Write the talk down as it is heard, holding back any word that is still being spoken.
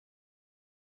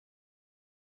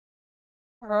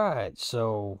Alright,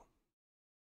 so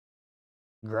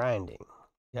grinding.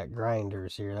 Got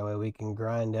grinders here. That way we can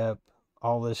grind up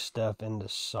all this stuff into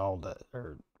sawdust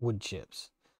or wood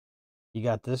chips. You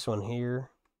got this one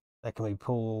here that can be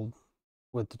pulled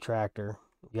with the tractor.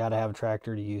 You got to have a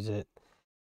tractor to use it.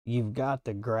 You've got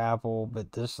the grapple,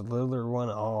 but this littler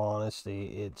one, all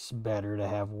honesty, it's better to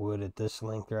have wood at this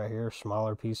length right here.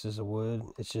 Smaller pieces of wood.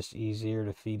 It's just easier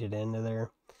to feed it into there.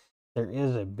 There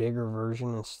is a bigger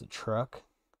version. It's the truck.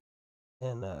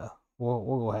 And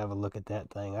we'll go have a look at that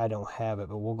thing. I don't have it,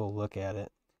 but we'll go look at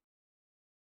it.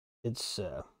 It's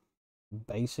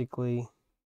basically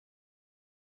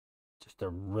just a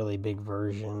really big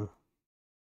version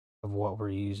of what we're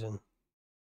using,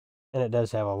 and it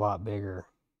does have a lot bigger.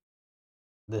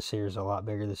 This here is a lot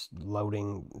bigger. This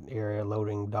loading area,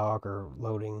 loading dock, or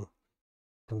loading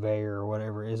conveyor, or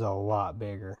whatever, is a lot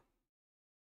bigger.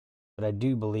 But I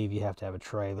do believe you have to have a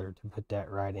trailer to put that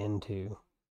right into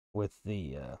with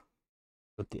the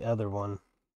other one,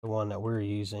 the one that we're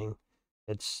using.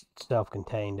 It's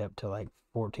self-contained up to like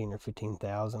 14 or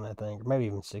 15,000, I think, or maybe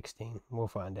even 16. We'll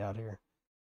find out here.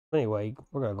 But anyway,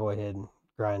 we're gonna go ahead and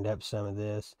grind up some of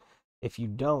this. If you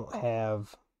don't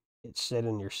have it set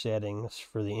in your settings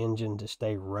for the engine to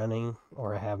stay running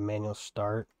or have manual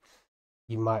start,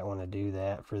 you might want to do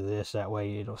that for this. That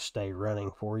way it'll stay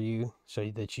running for you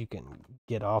so that you can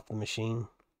get off the machine,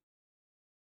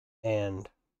 and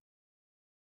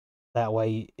that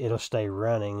way it'll stay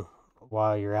running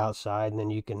while you're outside, and then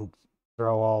you can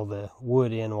throw all the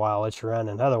wood in while it's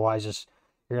running. Otherwise,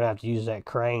 you're gonna have to use that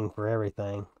crane for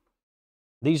everything.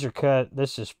 These are cut.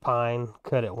 This is pine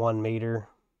cut at 1 meter,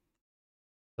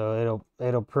 so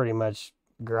it'll pretty much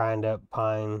grind up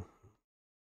pine,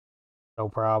 no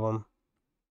problem.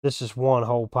 This is one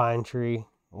whole pine tree,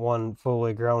 one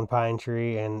fully grown pine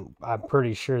tree, and I'm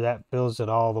pretty sure that fills it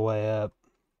all the way up.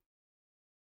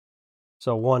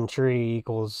 So one tree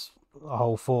equals a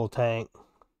whole full tank.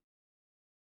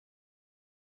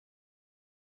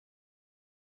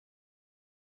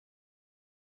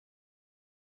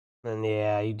 And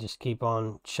yeah, you just keep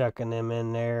on chucking them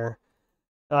in there.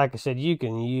 Like I said, you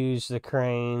can use the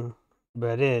crane,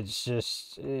 but it's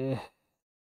just,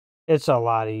 it's a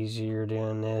lot easier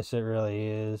doing this. It really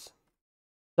is.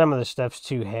 Some of the stuff's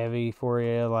too heavy for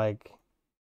you, like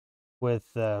with,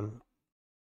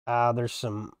 there's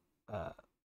some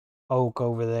oak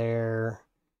over there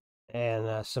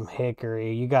and some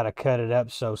hickory. You got to cut it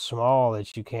up so small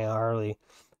that you can't hardly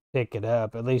pick it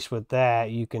up. At least with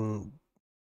that, you can,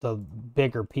 the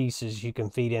bigger pieces you can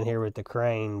feed in here with the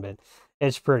crane, but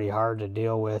it's pretty hard to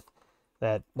deal with.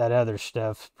 That other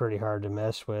stuff's pretty hard to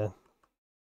mess with.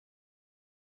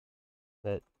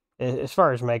 But as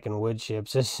far as making wood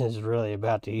chips, this is really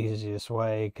about the easiest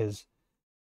way, because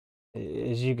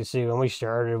as you can see, when we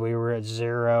started, we were at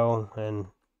 0, and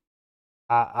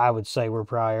I would say we're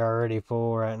probably already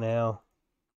full right now.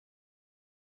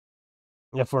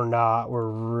 If we're not, we're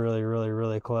really, really,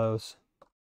 really close.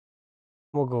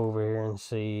 We'll go over here and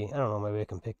see. I don't know, maybe I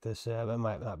can pick this up. It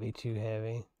might not be too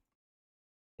heavy.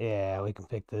 Yeah, we can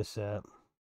pick this up.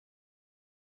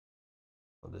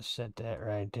 We'll just set that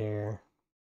right there.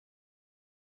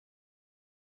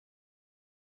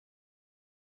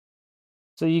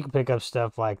 So you can pick up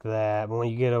stuff like that, but when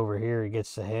you get over here, it gets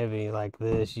so heavy like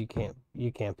this. You can't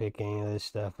pick any of this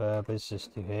stuff up. It's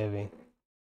just too heavy.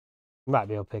 You might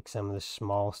be able to pick some of this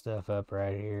small stuff up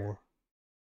right here.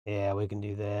 Yeah, we can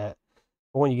do that.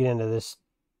 But when you get into this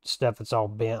stuff that's all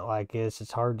bent like this,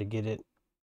 it's hard to get it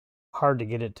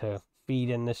to feed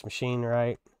in this machine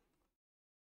right.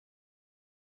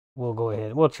 We'll go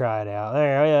ahead. We'll try it out.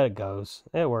 There it goes.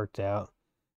 It worked out.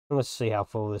 Let's see how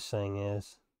full this thing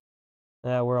is.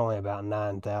 We're only about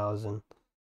 9,000.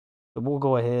 But we'll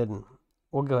go ahead and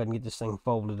get this thing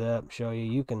folded up. Show you.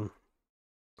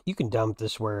 You can dump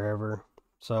this wherever.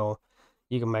 So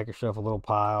you can make yourself a little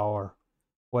pile or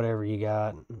whatever you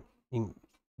got. You can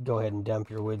go ahead and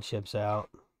dump your wood chips out.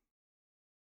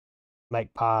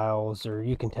 Make piles, or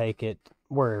you can take it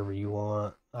wherever you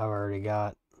want. I've already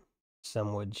got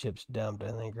some wood chips dumped,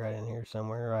 I think, right in here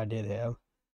somewhere. I did have.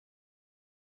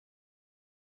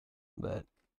 But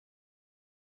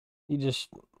you just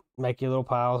make your little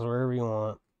piles wherever you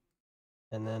want.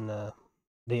 And then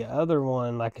the other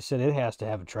one, like I said, it has to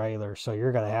have a trailer, so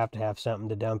you're going to have something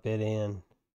to dump it in.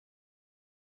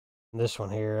 This one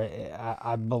here,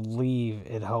 I believe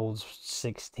it holds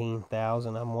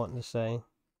 16,000, I'm wanting to say.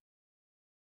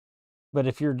 But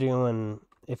if you're using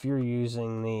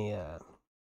the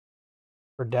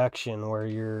production where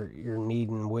you're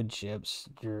needing wood chips,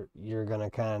 you're gonna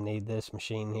kind of need this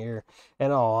machine here.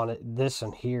 And all on it, this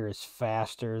one here is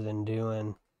faster than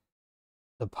doing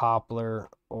the poplar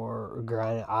or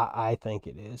granite. I think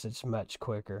it is. It's much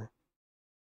quicker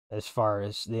as far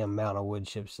as the amount of wood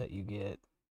chips that you get.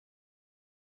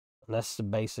 And that's the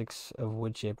basics of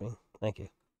wood chipping. Thank you.